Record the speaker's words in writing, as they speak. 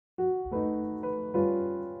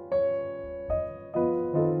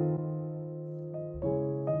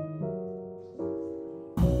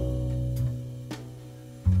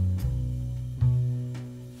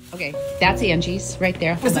Okay, that's Angie's right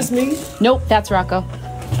there. Is this me? Nope, that's Rocco.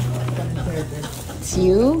 It's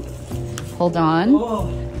you. Hold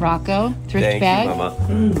on. Rocco, thrift bag. You, Mama.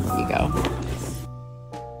 There you go.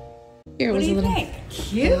 Here was a little.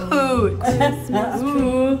 Cute.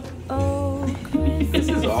 This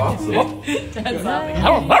is awesome.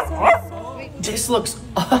 This looks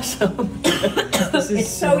awesome. This is It's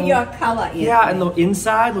so your color. Yeah, and the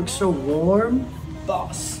inside looks so warm.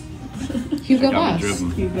 Boss. Hugo Got me Boss.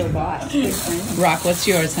 driven. Hugo Boss. Good friend. Rock, what's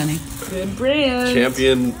yours, honey? Good brand.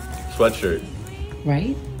 Champion sweatshirt.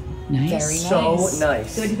 Right? Nice. Very So nice.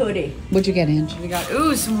 nice. Good hoodie. What'd you get, Angie? We got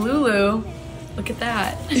some Lulu. Look at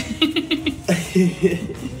that.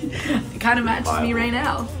 It kind of matches me right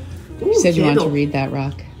now. You said you wanted to candle. read that,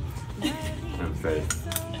 Rock. I'm afraid.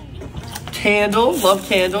 Candle, love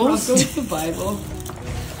candles. It's the Bible. Her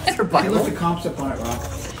I looked Bible. the comps up on it, Rock.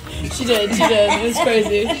 She did. It was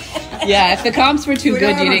crazy. Yeah, if the comps were too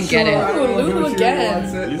good, you didn't get it. Ooh, Lulu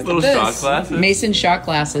again. These little this. shot glasses. Mason shot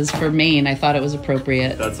glasses for Maine. I thought it was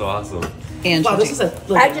appropriate. That's awesome. Ange, Wow, will this take is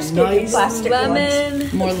a like, I just gave you nice. plastic ones.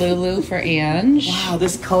 Lemon. more Lulu for Ange. Wow,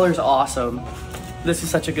 this color's awesome. This is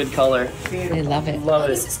such a good color. They love it. Love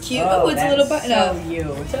This it. is cute. Oh, it's a little that's button up. So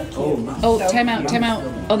you. Oh, time out, time out.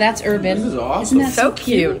 Oh, that's Urban. This is awesome. Isn't that So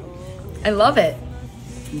cute. I love it.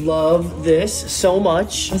 Love this so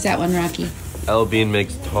much. What's that one, Rocky? LLBean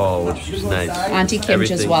makes tall, which is nice. Auntie Kim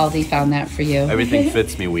Everything- Giswaldi found that for you Everything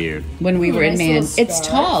fits me weird. when we were in nice Maine. little It's scarf.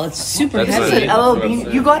 tall. It's super That's heavy. what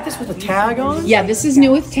LLBean, you got this with a tag on? Yeah, this is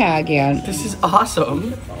new with tag, and This is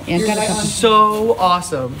awesome. got a couple. So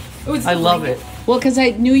awesome. I love it. Well, because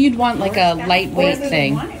I knew you'd want like a lightweight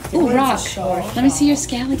thing. Ooh, Rock. Let me see your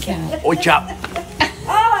scally cap. Oi, chop! Oh,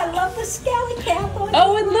 I love the scally cap on.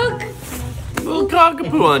 Oh, and look, Little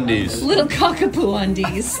cockapoo undies. little cockapoo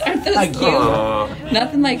undies. Aren't those cute? Aw.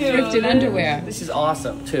 Nothing like thrifted underwear. This is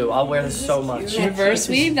awesome too. I'll wear this so much. Reverse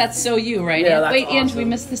weave. That's so you, right? Yeah, that's Wait, Ange, awesome. we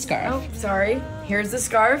missed the scarf. Oh, sorry. Here's the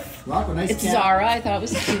scarf. Rock, a nice It's cap. Zara. I thought it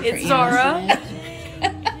was cute for It's Ange. Zara.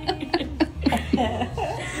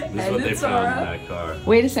 This is what they found in that car.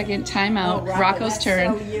 Wait a second. Time out. Rocco's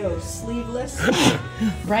turn. So you. Sleeveless.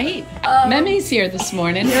 Right? Meme's here this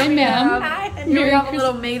morning. Hi, Mem. Hi. Here we have a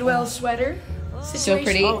little Madewell sweater. So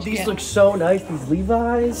pretty. Oh, these Yeah. look so nice. These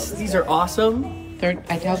Levi's. These are awesome.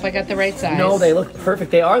 I hope I got the right size. No, they look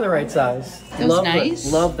perfect. They are the right size. Those love nice?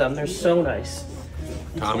 Them. Love them. They're so nice.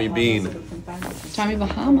 Tommy Bean. Tommy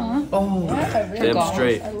Bahama. Oh, Damn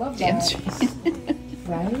straight. Damn straight.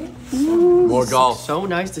 More golf. so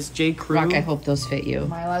nice. This J. Crew. Rock, I hope those fit you.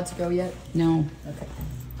 Am I allowed to go yet? No.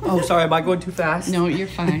 Oh, sorry. Am I going too fast? No, you're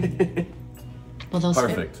fine. Well, those fit.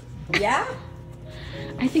 Perfect. Yeah.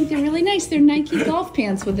 I think they're really nice. They're Nike golf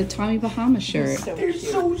pants with a Tommy Bahama shirt. They're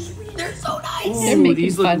so sweet. They're so nice. They're Ooh, making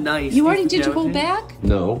these fun. look nice. You already These did your whole pajamas. back?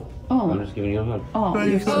 No. Oh. I'm just giving you a hug. Oh,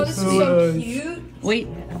 you're so This is sweet. so cute. Wait,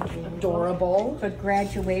 Adorable. For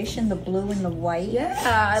graduation, the blue and the white. Yeah,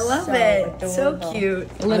 I love So it. So adorable. cute.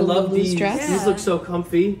 a I little love Lulu's these. dress. These look so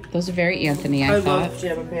comfy. Those are very Anthony, I I thought. love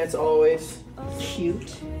pajama pants always.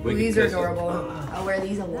 Cute. These are adorable. I'll wear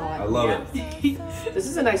these a lot. I love it. This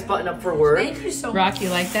is a nice button up for work. Thank you so much. Rock, you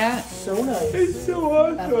like that? So nice. It's so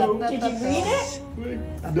awesome. Did you read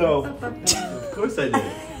it? No. Of course I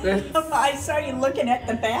did. I saw you looking at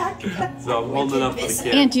the back. So I'm holding up for the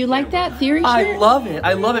kid. And do you like that theory I shirt? love it.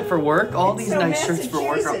 I love it for work. All these so nice shirts for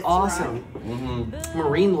work are Massachusetts, awesome.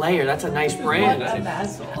 Marine Layer, that's a nice brand.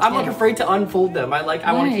 I'm like afraid to unfold them. I want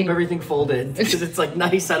to Why? keep everything folded because it's like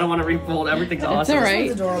nice. I don't want to refold. Everything's That's awesome. all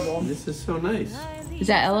right. Adorable. This is so nice. Is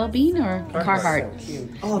that LLBean or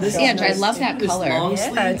Carhartt? Oh, this Ange, is I love that this color. long Yeah,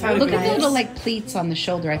 sleeve it's kind of Look at the nice. little like pleats on the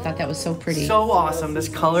shoulder. I thought that was so pretty. So awesome. This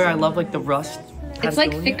color, I love like the rust. It's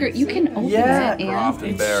like thicker. You can open Yeah, it, and Croft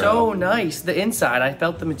and It's barrel. so nice. The inside, I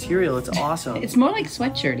felt the material. It's awesome. it's more like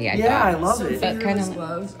sweatshirty. I Yeah, I thought. love it. But kind of.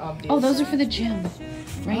 Gloves, obviously. Oh, those are for the gym,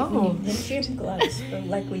 right? Oh. The gym gloves, for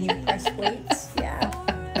like when you press weights. Yeah.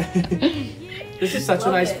 This is such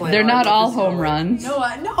a nice plan. They're I not love all this home color. runs. No,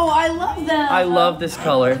 I love them. I love this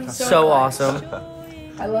color. So awesome.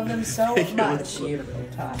 I love them so much.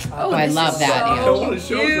 Oh, I love that. I Ange. don't want to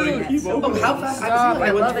show you so I can keep Oh, opening. how fast? Stop, I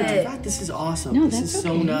I went love too it. fast. This is awesome. No, this that's is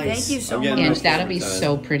so okay. nice. Thank you so I'm much. getting Ange, that'll be Time.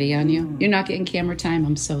 so pretty on you. You're not getting camera time.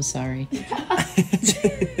 I'm so sorry.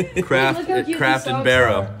 Craft, Look how cute Craft these and socks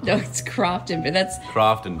Barrow. No, it's cropped and that's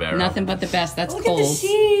Croft and Barrow. nothing but the best. That's Look at the cold. The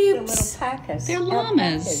little sheeps. packers. They're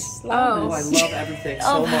llamas. Oh, I love everything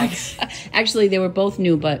so much. Actually, they were both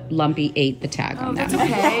new, but Lumpy ate the tag on that. That's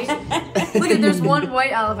okay. Look at there's one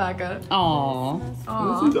white alpaca. Aw.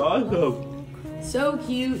 This is awesome. So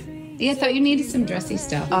cute. Yeah, I thought you needed some dressy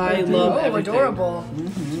stuff. I love Oh, everything. adorable.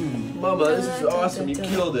 Mama, this is awesome. You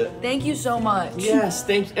killed it. Thank you so much. Yes,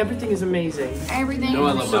 thanks. Everything is amazing. Everything. No,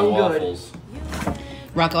 I love So my good. waffles.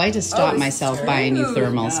 Rocco, I just stopped myself buying you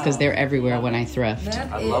thermals because they're everywhere when I thrift.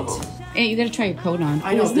 That I it. love them. Hey, you gotta try your coat on.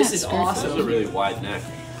 I know, Isn't this that is skirt- This is a awesome. really wide neck.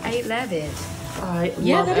 I love it. I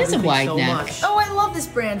Yeah, love that is a everything wide so neck. much. Oh, I love this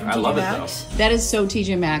brand from I TJ love it, Maxx. That is so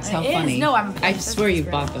TJ Maxx. How It is. funny. No, I'm I obsessed swear with you've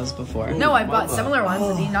this bought those before. No, I bought Mama. similar ones,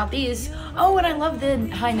 but not these. Oh, and I love the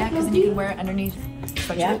high neck because then you can wear it underneath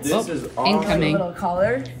sweatshirts. Yeah. This is awesome. incoming. Little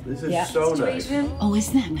collar This is Yeah. so nice. situation. Oh,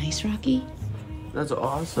 isn't that nice, Rocky? That's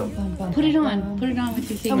awesome. Put it on. Put it on with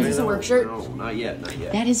your Oh, is thing. this a work shirt? No, not yet, not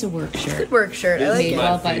yet. That is a work shirt. Good work shirt. I like Made it.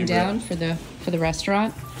 well My buttoned favorite. down for the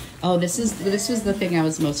restaurant. Oh, this was the thing I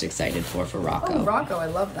was most excited for Rocco. Oh, Rocco, I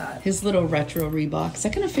love that. His little retro Reebok. Is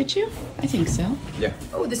that gonna fit you? I think so. Yeah.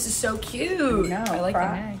 Oh, this is so cute. No, I like the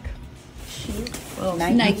crop. neck. Well,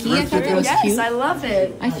 Nike. I thought that was Yes, cute. I love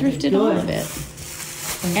it. I thrifted all of it.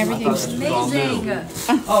 Everything's Amazing.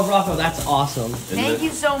 Oh, Rocco, that's awesome. Thank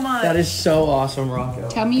you so much. That is so awesome, Rocco.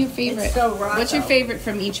 Tell me your favorite. It's so Rocco. What's your favorite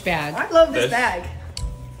from each bag? I love this This. bag.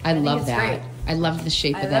 I love it's that. great. I love the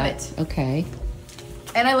shape I of love that. it. Okay.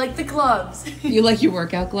 And I like the gloves. You like your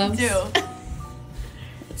workout gloves? too.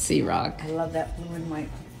 Let's see, Rock. I love that blue and white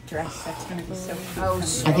dress. That's gonna be so cute. Oh,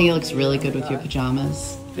 I think it looks really good with your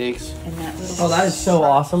pajamas. Thanks. And that little Oh, that is so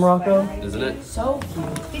awesome, Rocco. Isn't it? so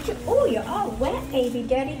cute. Did you? Oh, you're all wet, baby.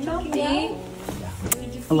 Daddy took you out.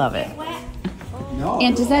 I love it. Wet.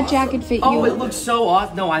 And does that jacket fit you? Oh, it looks so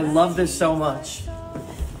awesome. No, I love this so much.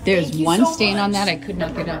 There's Thank you one so stain on much. that I could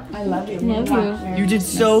not get up. I love you. Love you. You did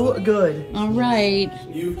so good. All right.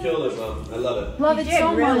 You killed it, Mom. I love it. Love You it did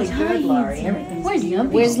so really much. good, Laurie. Everything's Where's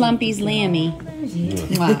Lumpy? Where's Lumpy's Lammy?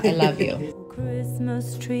 Mwah, I love you.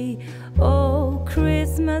 Christmas tree, oh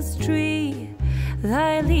Christmas tree,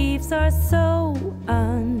 thy leaves are so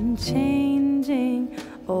unchanging.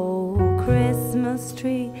 Oh Christmas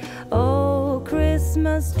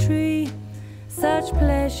tree, such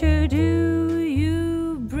pleasure do you